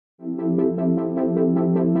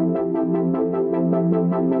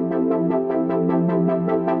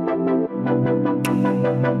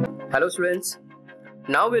Hello students,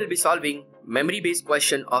 now we'll be solving memory-based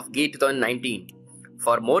question of GATE 2019.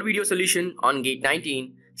 For more video solution on GATE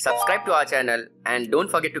 19, subscribe to our channel and don't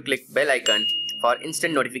forget to click bell icon for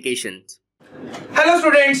instant notifications. Hello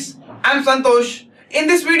students, I'm Santosh. In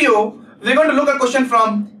this video, we're going to look at a question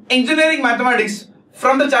from Engineering Mathematics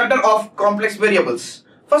from the chapter of Complex Variables.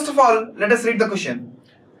 First of all, let us read the question.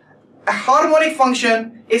 A harmonic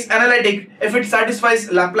function is analytic if it satisfies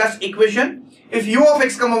Laplace equation. If u of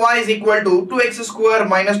x, y is equal to 2x square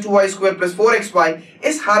minus 2y square plus 4xy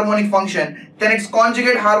is harmonic function, then its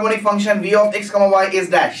conjugate harmonic function v of x, y is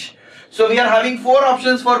dash. So we are having four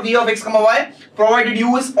options for v of x, y provided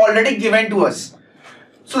u is already given to us.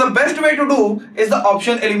 So the best way to do is the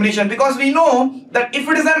option elimination, because we know that if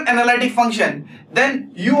it is an analytic function,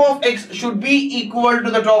 then u of x should be equal to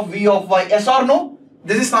that of v of y. Yes or no?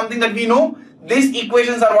 This is something that we know. These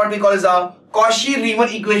equations are what we call as a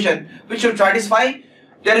Cauchy-Riemann equation, which should satisfy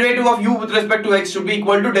derivative of u with respect to x should be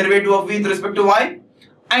equal to derivative of v with respect to y,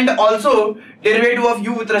 and also derivative of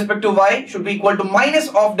u with respect to y should be equal to minus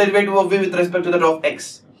of derivative of v with respect to that of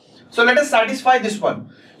x. So let us satisfy this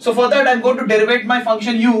one. So for that, I am going to derivate my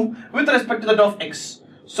function u with respect to that of x.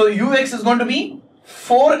 So ux is going to be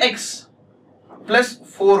 4x plus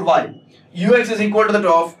 4y. ux is equal to that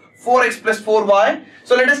of 4x plus 4y.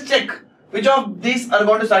 So let us check which of these are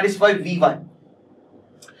going to satisfy vy.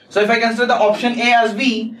 So if I consider the option A as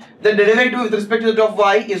v, then derivative with respect to that of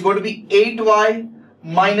y is going to be 8y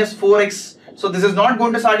minus 4x. So this is not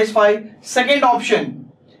going to satisfy. Second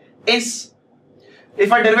option is,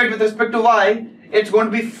 if I derive with respect to y, it's going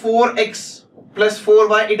to be 4x plus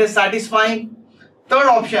 4y. It is satisfying. Third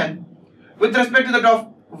option, with respect to that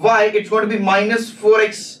of y, it's going to be minus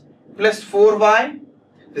 4x plus 4y.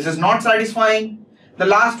 This is not satisfying. The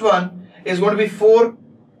last one is going to be 4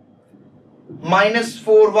 minus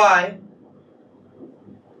 4y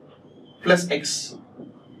plus x.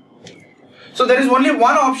 So there is only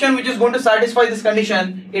one option which is going to satisfy this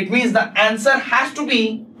condition. It means the answer has to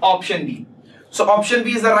be option B. So option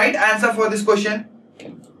B is the right answer for this question.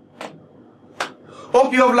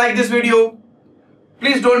 Hope you have liked this video.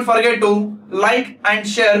 Please don't forget to like and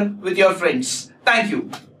share with your friends. Thank you.